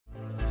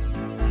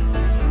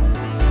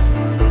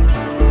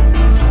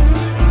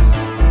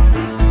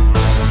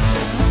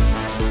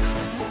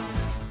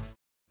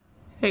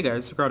Hey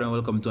guys, Ricardo and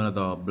welcome to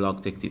another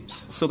blog tech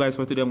tips. So guys,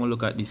 for today I'm going to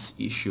look at this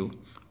issue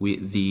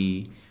with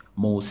the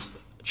most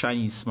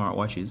Chinese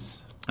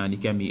smartwatches, and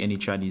it can be any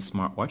Chinese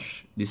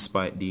smartwatch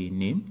despite the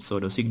name. So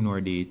just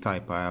ignore the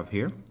type I have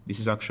here. This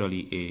is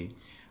actually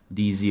a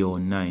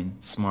DZ09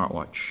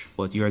 smartwatch,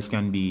 but yours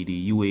can be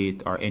the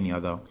U8 or any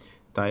other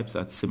types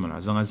that's similar.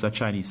 As long as it's a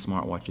Chinese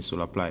smartwatch, this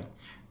will apply.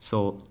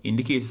 So in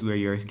the case where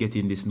you're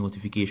getting this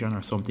notification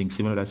or something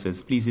similar that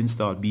says please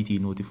install BT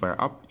Notifier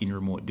app in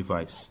remote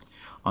device.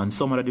 On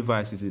some other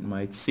devices it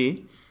might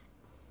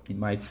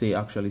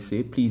actually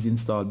say please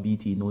install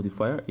BT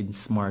Notifier in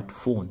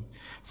smartphone.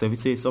 So if it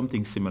says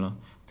something similar,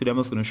 today I'm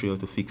just going to show you how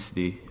to fix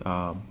the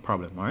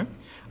problem. Alright,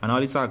 and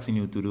all it's asking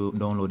you to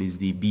download is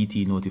the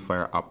BT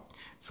Notifier app.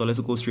 So let's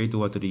go straight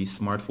over to the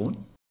smartphone,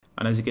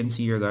 and as you can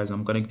see here guys,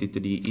 I'm connected to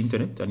the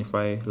internet, and if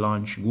I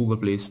launch Google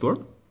Play Store,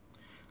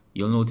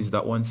 you'll notice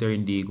that once you're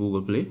in the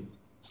Google Play,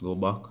 let's go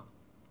back,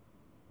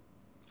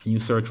 and you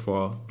search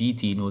for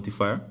BT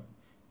Notifier,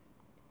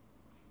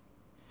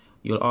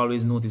 you'll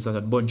always notice that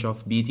a bunch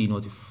of BT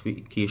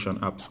notification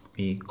apps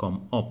may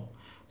come up.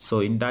 So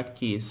in that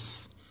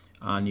case,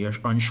 and you're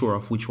unsure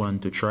of which one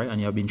to try, and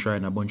you have been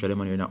trying a bunch of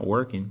them and you're not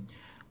working,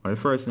 well, the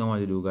first thing I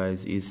want to do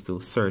guys is to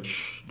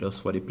search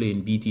just for the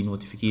plain BT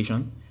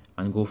notification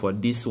and go for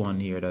this one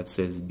here that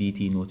says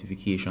BT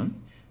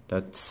notification.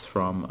 That's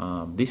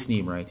from this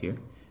name right here,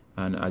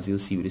 and as you'll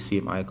see with the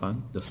same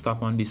icon, just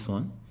tap on this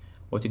one.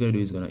 What you're going to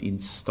do is going to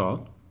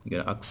install, you're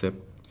going to accept,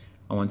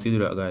 and once you do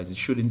that guys, it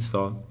should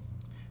install.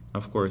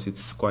 Of course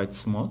it's quite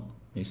small.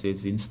 You say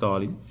it's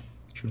installing,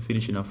 it should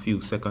finish in a few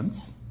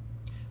seconds,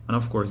 and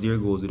of course there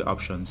goes with the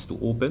options to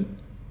open,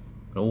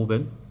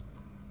 and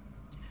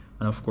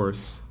of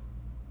course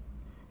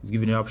it's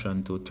giving you the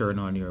option to turn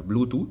on your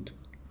Bluetooth.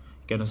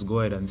 You can just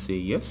go ahead and say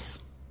yes,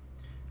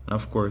 and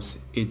of course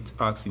it's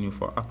asking you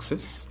for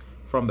access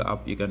from the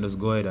app. You can just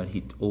go ahead and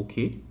hit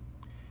OK.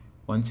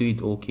 Once you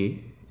hit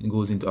OK, it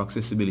goes into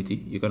accessibility.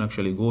 You can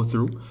actually go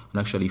through and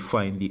actually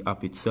find the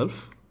app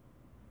itself.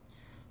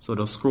 So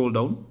just scroll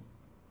down,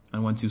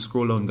 and once you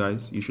scroll down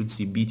guys, you should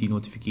see BT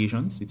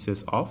notifications. It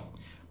says off.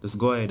 Just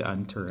go ahead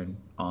and turn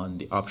on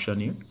the option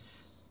here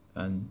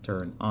and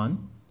turn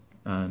on,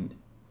 and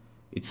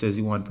it says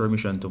you want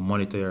permission to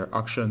monitor your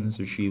actions,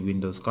 retrieve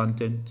Windows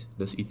content.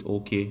 Just hit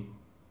OK.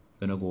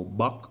 Gonna go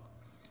back,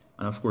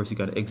 and of course you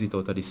can exit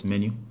out of this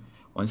menu.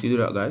 Once you do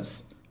that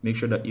guys, make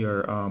sure that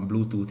your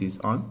Bluetooth is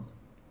on,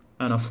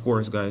 and of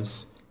course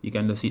guys, you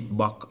can just hit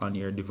back on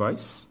your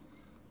device.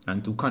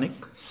 And to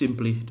connect,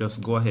 simply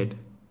just go ahead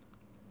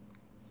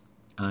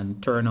and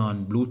turn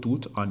on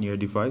Bluetooth on your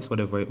device,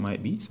 whatever it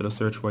might be. So just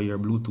search for your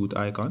Bluetooth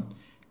icon.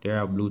 There I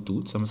have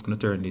Bluetooth, so I'm just going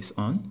to turn this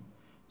on.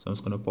 So I'm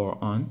just going to power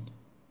on.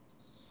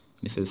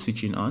 It says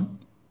switching on,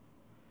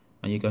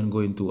 and you can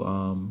go into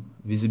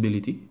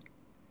visibility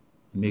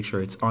and make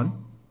sure it's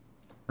on.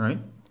 Right,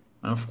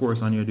 and of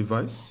course on your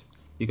device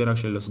you can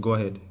actually just go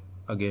ahead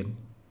again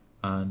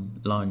and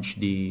launch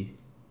the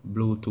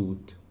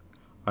Bluetooth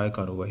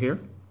icon over here.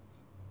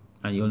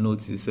 And you'll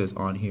notice it says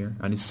on here,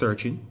 and it's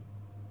searching,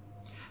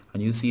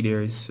 and you see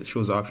there it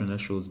shows the option that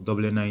shows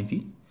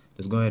W90.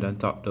 Just go ahead and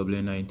tap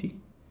W90. It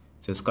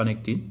says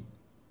connecting.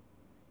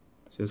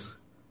 It says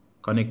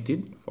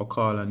connected for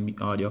call and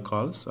audio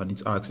calls, and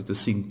it asks you to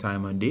sync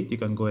time and date. You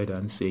can go ahead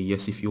and say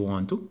yes if you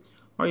want to,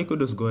 or you could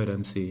just go ahead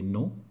and say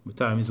no. The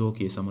time is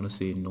okay, so I'm going to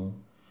say no,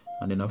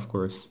 and then of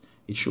course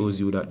it shows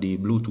you that the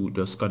Bluetooth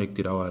just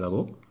connected a while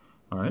ago.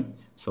 Alright,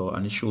 so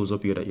and it shows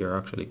up here that you're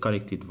actually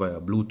connected via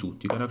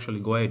Bluetooth. You can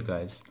actually go ahead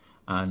guys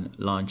and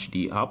launch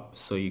the app.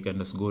 So you can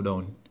just go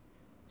down,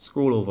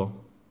 scroll over,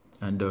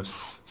 and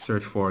just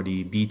search for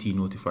the BT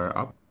Notifier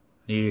app.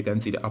 Here you can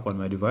see the app on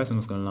my device. I'm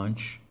just going to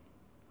launch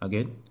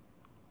again,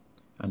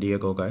 and there you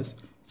go guys,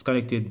 it's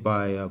connected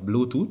by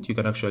Bluetooth. You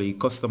can actually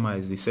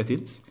customize the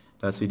settings.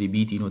 That's with the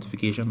BT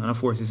notification, and of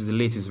course this is the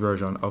latest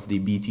version of the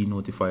BT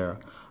Notifier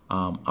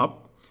app.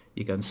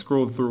 You can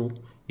scroll through,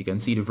 you can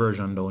see the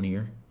version down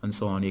here, and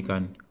so on. You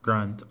can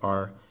grant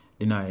or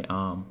deny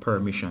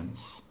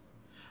permissions.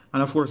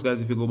 And of course guys,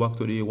 if you go back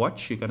to the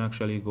watch, you can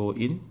actually go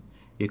in,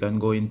 you can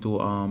go into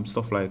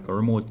stuff like a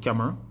remote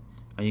camera,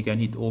 and you can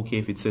hit OK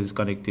if it says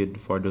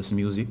connected for this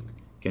music.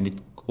 You can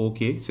hit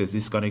OK, it says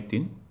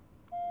disconnecting,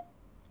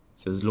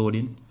 it says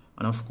loading.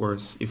 And of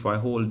course if I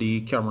hold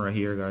the camera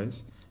here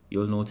guys,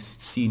 you'll notice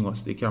it's seeing what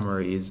the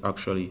camera is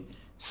actually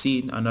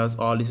seeing, and that's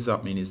all this is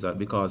happening is that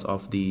because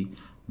of the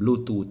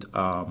Bluetooth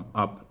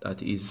app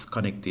that is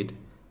connected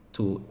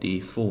to the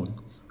phone.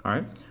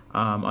 Alright,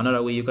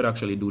 another way you could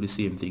actually do the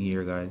same thing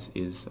here guys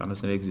is, I'm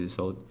just going to exit this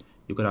out,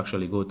 you could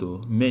actually go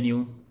to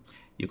menu,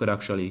 you could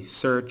actually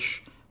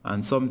search,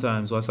 and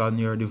sometimes what's on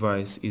your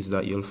device is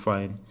that you'll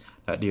find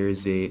that there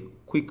is a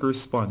quick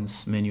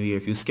response menu here.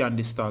 If you scan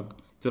this tag,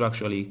 it will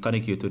actually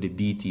connect you to the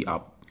BT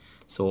app.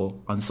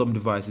 So on some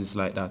devices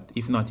like that,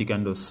 if not, you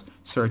can just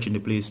search in the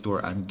Play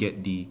Store and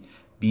get the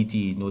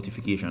BT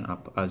notification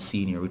app as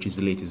seen here, which is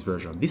the latest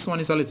version. This one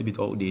is a little bit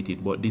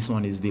outdated, but this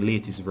one is the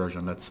latest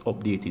version that's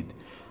updated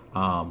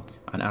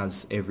and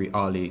has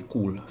all the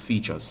cool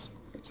features.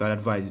 So I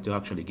advise you to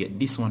actually get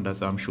this one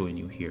that I'm showing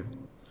you here.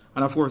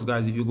 And of course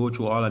guys, if you go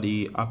through all of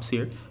the apps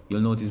here,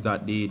 you'll notice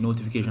that the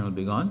notification will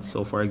be gone.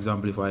 So for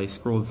example, if I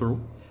scroll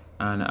through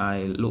and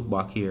I look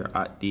back here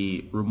at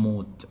the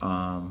remote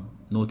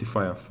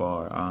notifier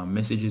for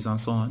messages and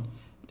so on,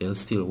 they'll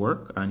still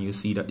work, and you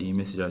see that the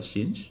message has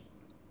changed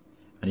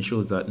and it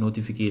shows that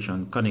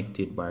notification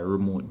connected by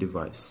remote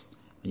device,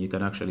 and you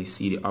can actually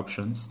see the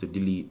options to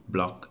delete,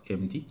 block,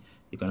 empty.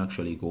 You can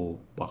actually go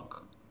back,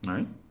 all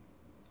right,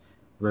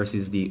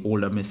 versus the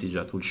older message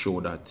that will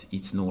show that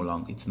it's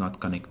not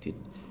connected.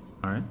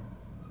 All right,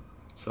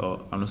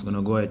 so I'm just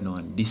gonna go ahead now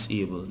and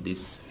disable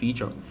this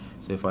feature.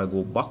 So if I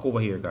go back over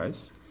here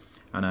guys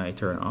and I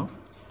turn off,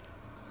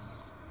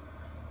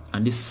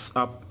 and this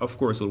app of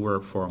course will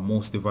work for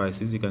most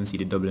devices. You can see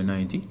the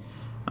W90.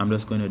 I'm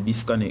just going to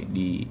disconnect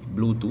the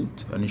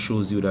Bluetooth, and it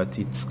shows you that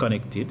it's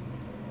connected.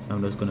 So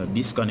I'm just going to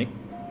disconnect.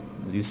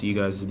 As you see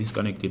guys, it's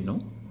disconnected now.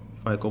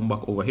 If I come back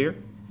over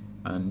here,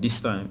 and this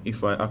time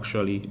if I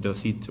actually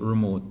just hit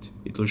remote,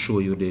 it will show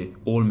you the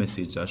old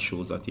message that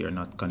shows that you're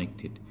not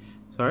connected.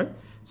 Sorry,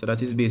 so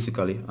that is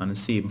basically, and the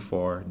same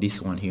for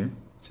this one here.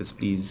 It says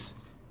please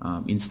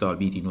install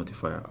BT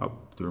Notifier app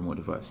to remote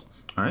device.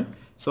 Alright,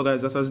 so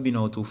guys, that has been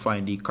how to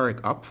find the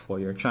correct app for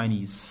your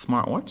Chinese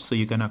smartwatch, so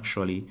you can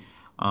actually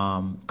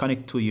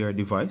connect to your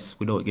device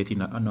without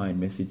getting an annoying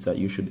message that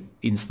you should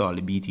install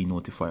the BT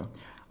Notifier.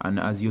 And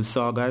as you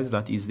saw guys,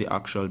 that is the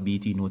actual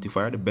BT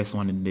Notifier, the best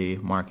one in the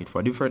market.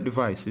 For different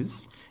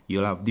devices,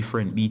 you'll have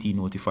different BT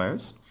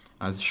Notifiers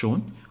as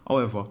shown.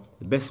 However,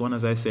 the best one,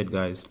 as I said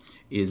guys,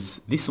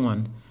 is this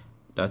one.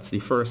 That's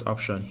the first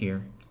option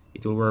here.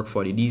 It will work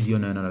for the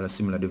DZ09 and other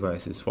similar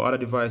devices. For other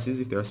devices,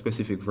 if there are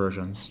specific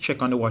versions,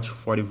 check on the watch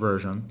for the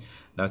version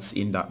that's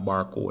in that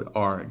barcode,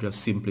 or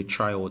just simply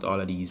try out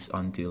all of these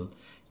until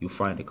you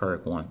find the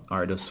correct one,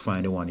 or just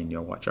find the one in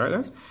your watch. Alright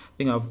guys, I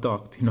think I've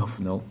talked enough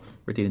now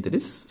pertaining to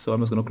this, so I'm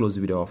just going to close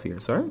the video off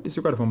here. Sorry, this is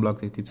Ricardo from Blog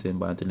Tech Tips, and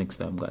bye until next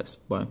time guys.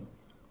 Bye.